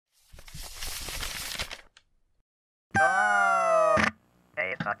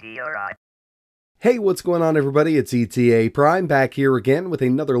Hey, what's going on everybody? It's ETA Prime back here again with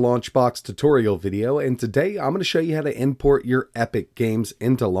another LaunchBox tutorial video, and today I'm going to show you how to import your Epic games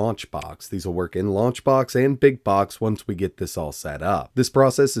into LaunchBox. These will work in LaunchBox and Big Box once we get this all set up. This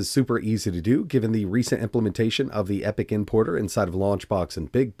process is super easy to do given the recent implementation of the Epic importer inside of LaunchBox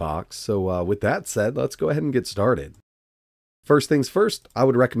and Big Box. So with that said, let's go ahead and get started. First things first, I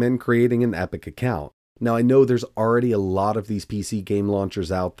would recommend creating an Epic account. Now, I know there's already a lot of these PC game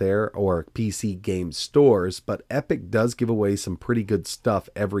launchers out there or PC game stores, but Epic does give away some pretty good stuff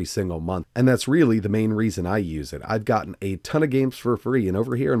every single month. And that's really the main reason I use it. I've gotten a ton of games for free, and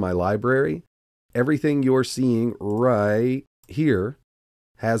over here in my library, everything you're seeing right here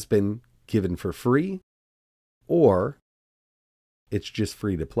has been given for free, or it's just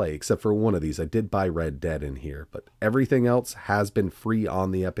free to play, except for one of these. I did buy Red Dead in here, but everything else has been free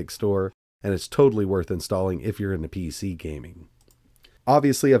on the Epic Store. And it's totally worth installing if you're into PC gaming.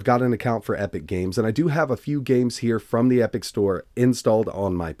 Obviously, I've got an account for Epic Games, and I do have a few games here from the Epic Store installed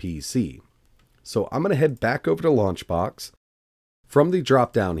on my PC. So I'm going to head back over to LaunchBox. From the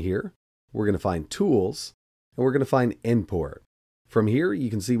drop down here, we're going to find Tools, and we're going to find Import. From here, you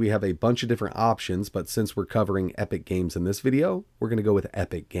can see we have a bunch of different options, but since we're covering Epic Games in this video, we're going to go with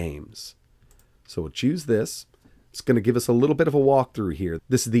Epic Games. So we'll choose this. It's going to give us a little bit of a walkthrough here.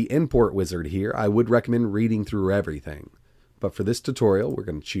 This is the import wizard here. I would recommend reading through everything. But for this tutorial, we're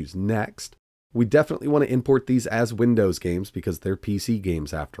going to choose Next. We definitely want to import these as Windows games because they're PC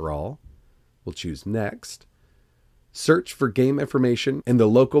games after all. We'll choose Next. Search for game information in the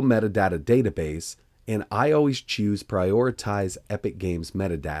local metadata database. And I always choose Prioritize Epic Games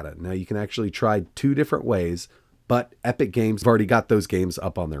Metadata. Now you can actually try two different ways, but Epic Games have already got those games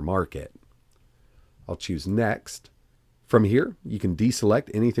up on their market. I'll choose Next. From here, you can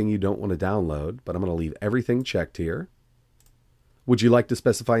deselect anything you don't want to download, but I'm going to leave everything checked here. Would you like to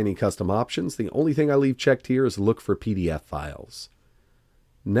specify any custom options? The only thing I leave checked here is look for PDF files.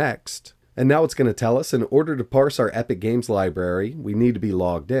 Next. And now it's going to tell us in order to parse our Epic Games library, we need to be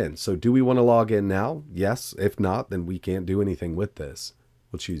logged in. So do we want to log in now? Yes. If not, then we can't do anything with this.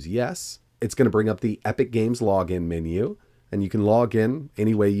 We'll choose Yes. It's going to bring up the Epic Games login menu, and you can log in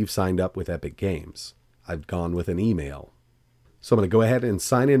any way you've signed up with Epic Games. I've gone with an email. So I'm going to go ahead and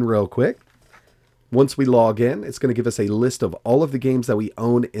sign in real quick. Once we log in, it's going to give us a list of all of the games that we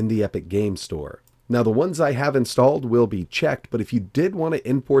own in the Epic Games Store. Now, the ones I have installed will be checked, but if you did want to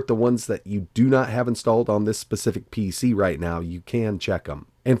import the ones that you do not have installed on this specific PC right now, you can check them.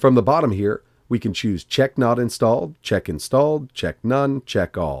 And from the bottom here, we can choose Check Not Installed, Check Installed, Check None,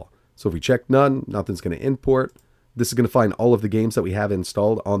 Check All. So if we check None, nothing's going to import. This is going to find all of the games that we have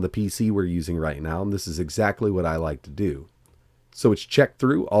installed on the PC we're using right now, and this is exactly what I like to do. So it's checked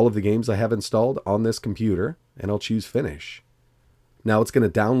through all of the games I have installed on this computer, and I'll choose Finish. Now it's going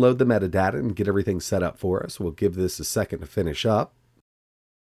to download the metadata and get everything set up for us. We'll give this a second to finish up.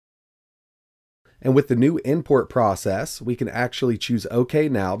 And with the new import process, we can actually choose OK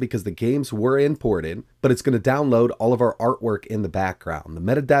now because the games were imported, but it's going to download all of our artwork in the background. The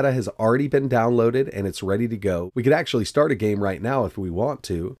metadata has already been downloaded and it's ready to go. We could actually start a game right now if we want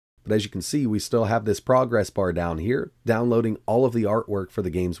to, but as you can see, we still have this progress bar down here, downloading all of the artwork for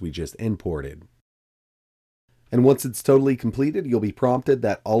the games we just imported. And once it's totally completed, you'll be prompted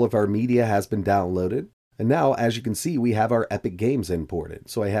that all of our media has been downloaded. And now, as you can see, we have our Epic Games imported.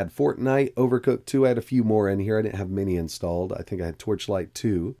 So I had Fortnite, Overcooked 2, I had a few more in here. I didn't have many installed. I think I had Torchlight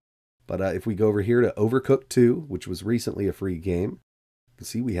 2. But if we go over here to Overcooked 2, which was recently a free game, you can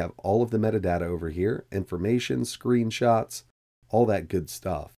see we have all of the metadata over here. Information, screenshots, all that good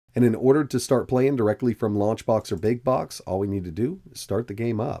stuff. And in order to start playing directly from LaunchBox or Big Box, all we need to do is start the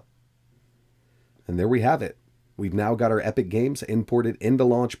game up. And there we have it. We've now got our Epic Games imported into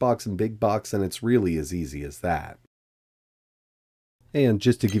LaunchBox and Big Box, and it's really as easy as that. And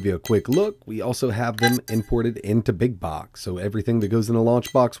just to give you a quick look, we also have them imported into Big Box. So everything that goes in a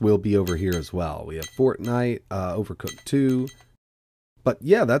LaunchBox will be over here as well. We have Fortnite, Overcooked 2. But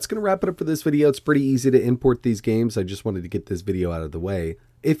yeah, that's going to wrap it up for this video. It's pretty easy to import these games. I just wanted to get this video out of the way.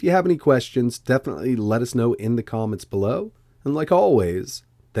 If you have any questions, definitely let us know in the comments below. And like always,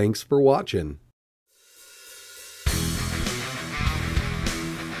 thanks for watching.